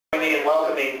Me in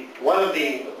welcoming one of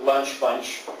the Lunch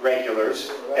Bunch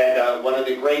regulars and one of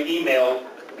the great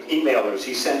emailers.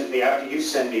 He sends me, after you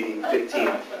send me 15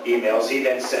 emails, he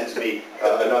then sends me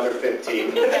another 15,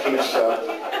 which keeps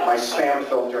my spam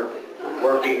filter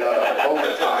working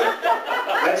overtime.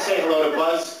 Let's say hello to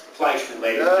Buzz Fleischman,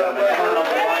 ladies and gentlemen. Come on up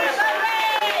the lines.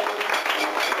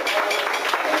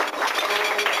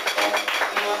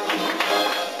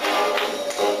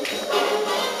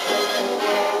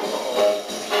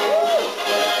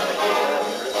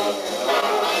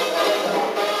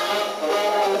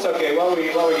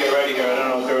 While we get ready here, I don't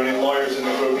know if there are any lawyers in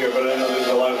the group here, but I know there's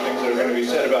a lot of things that are going to be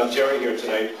said about Jerry here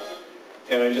tonight,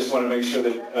 and I just want to make sure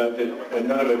that, that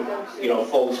none of it,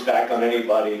 folds back on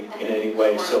anybody in any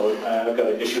way. So I've got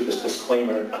to issue this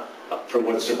disclaimer for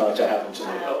what's about to happen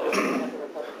tonight.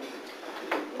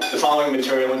 The following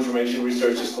material, information,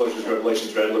 research, disclosures,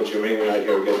 revelations, read, which you may or may not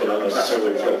hear, get that not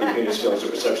necessarily reflect the opinions, feelings, or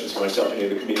perceptions of myself, any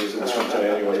of the comedians in this room tonight,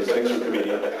 anyone who thinks we're a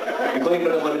comedian, including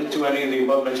but not limited to any of the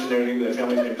above mentioned, or any of their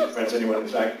family, neighbors, friends, anyone in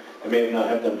fact, that may not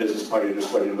have done business, partied, or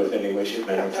sweated with any way, shape,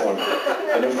 manner, or form.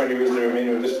 I know for any reason the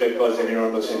remainder of this bit cause any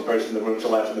normal sane person in the room to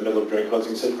laugh in the middle of during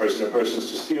closing said person or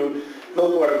persons to spew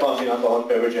milk, water, coffee, alcoholic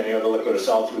beverage, any other liquid or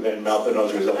solid through their mouth or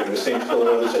nose, resulting in the same spill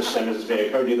or other such sentences may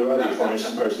occur to either of the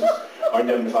aforementioned persons are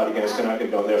indemnified against, cannot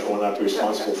condone, therefore will not be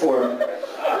responsible for.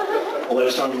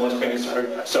 Alleged harm, molest, pain,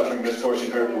 suffering, misfortune,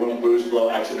 hurt, wound, bruise, blow,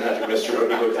 accident, injury, mischief, or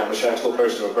ego damage, actual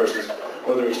person or persons,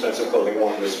 or their expensive clothing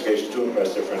worn on this occasion to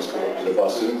impress their friends, coworkers, or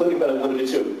bosses, including but not limited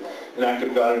to an act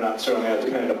of God or not certainly not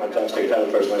dependent upon tax, state,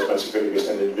 title, personalized by superior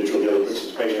extended individual daily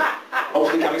participation.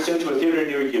 Hopefully coming soon to a theater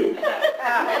near you.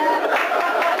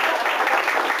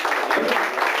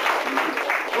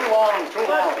 Too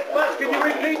long. Buzz, can you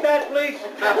repeat that, please?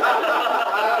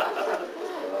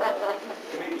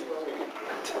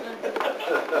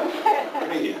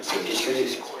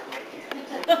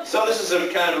 So this is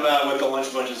kind of what the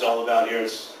Lunch Bunch is all about here.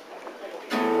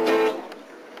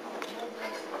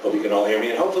 Hope you can all hear me,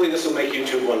 and hopefully this will make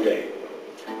YouTube one day.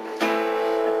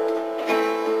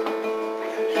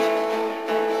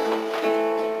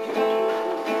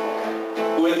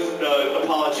 With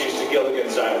apologies to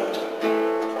Gilligan's Island.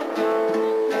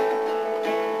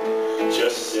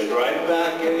 Just sit right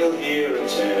back and you'll hear a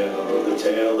tale, the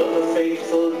tale of a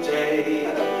fateful day.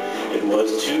 It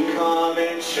was to come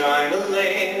and shine a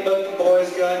lane, but the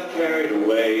boys got carried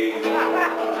away. The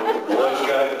boys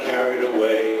got carried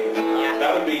away.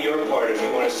 That would be your part if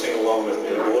you want to sing along with me.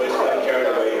 The boys got carried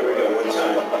away. Here we go, one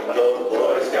time. The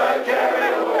boys got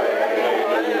carried away.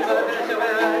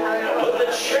 But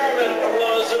the chairman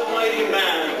was a mighty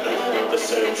man, the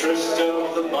centrist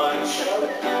of the bunch.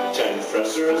 10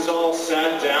 professors all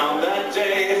sat down that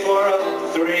day for a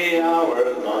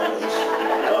 3-hour lunch.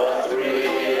 A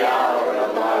 3-hour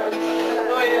lunch.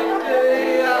 Oh, yeah,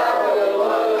 3-hour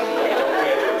lunch. Don't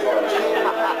pay the part.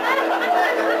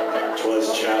 'Twas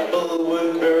Chapel,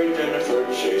 Woodbury, Jennifer,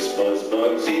 Chase, Buzz,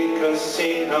 Bugsy,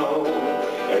 Casino,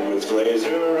 Edwards,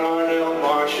 Glazer, Arnell,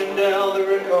 Marchandale, the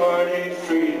Ricardi,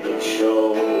 Friedman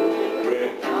Show.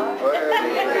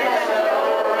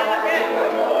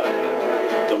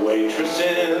 The waitress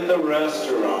in the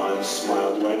restaurant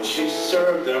smiled when she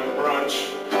served them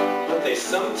brunch, but they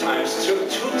sometimes took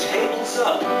 2 tables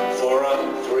up for a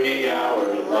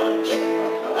 3-hour lunch.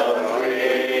 A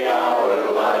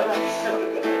 3-hour lunch.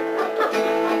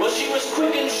 Well, she was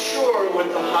quick and sure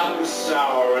with the hot and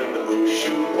sour and the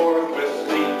mooshu pork with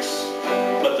leeks,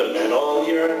 but the men all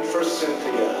yearned for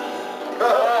Cynthia.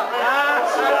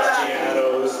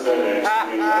 Sebastiano's the next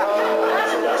week.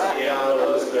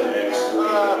 Sebastiano's the next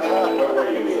week. Where were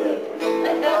you then?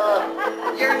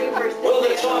 Well, the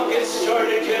talk had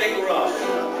started getting rough,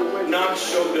 not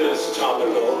showbiz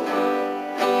topical.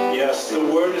 Yes, the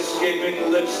word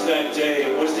escaping lips that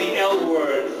day was the L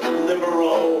word,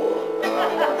 liberal.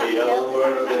 The L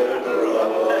word,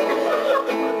 liberal.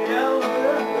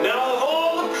 Now, of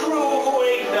all the crew who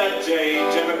ate that day,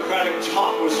 Democratic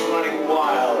talk was running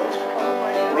wild.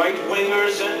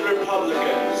 Right-wingers and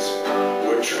Republicans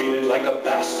were treated like a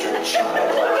bastard child.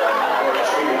 Were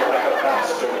treated like a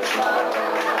bastard child.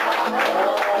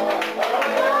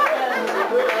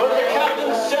 But the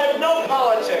captain said no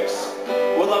politics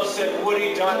will upset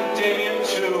Woody, Don, and Damien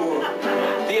too.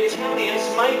 The Italians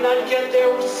might not get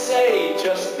their say,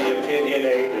 just the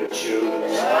opinionated Jews.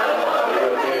 The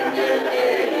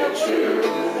opinionated Jews.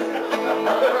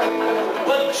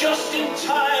 But just in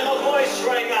time a voice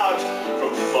rang out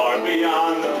from far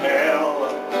beyond the pale.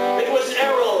 It was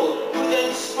Errol, who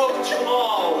then spoke to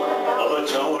all of a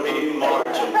Tony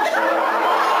Martin tale.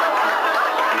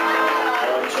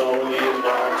 A Tony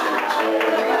Martin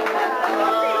tale.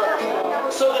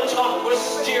 So the talk was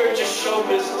steered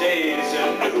showbiz days,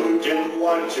 and who didn't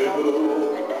want to?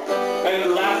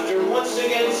 And laughter once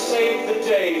again saved the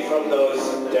day from those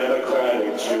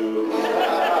Democratic Jews.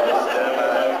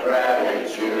 Democratic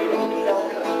Jews.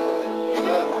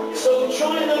 So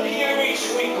join them here each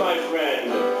week, my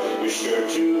friend. You're sure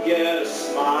to get a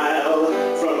smile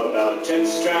from about 10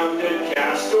 stranded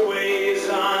castaways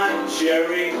on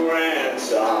Jerry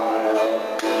Grant's Isle.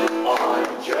 On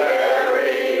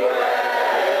Jerry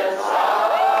Grant's Isle.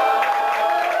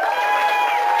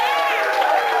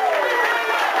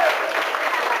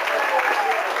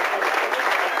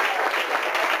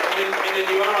 And in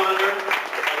your honor,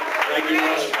 thank you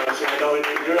much, Coach. I know it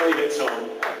really hits home.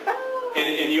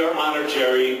 In your honor,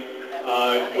 Jerry,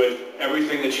 with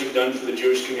everything that you've done for the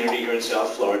Jewish community here in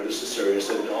South Florida, this is serious,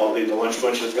 and all the lunch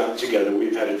bunch has gotten together,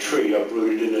 we've had a tree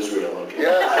uprooted in Israel, okay?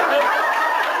 Yeah.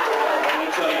 I'm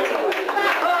going to tell you that.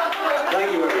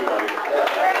 Thank you, everybody.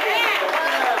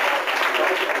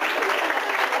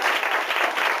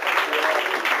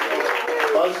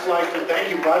 Buzz Fleishman, thank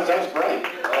you, Buzz, that's great.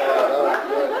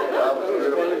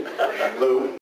 Lou.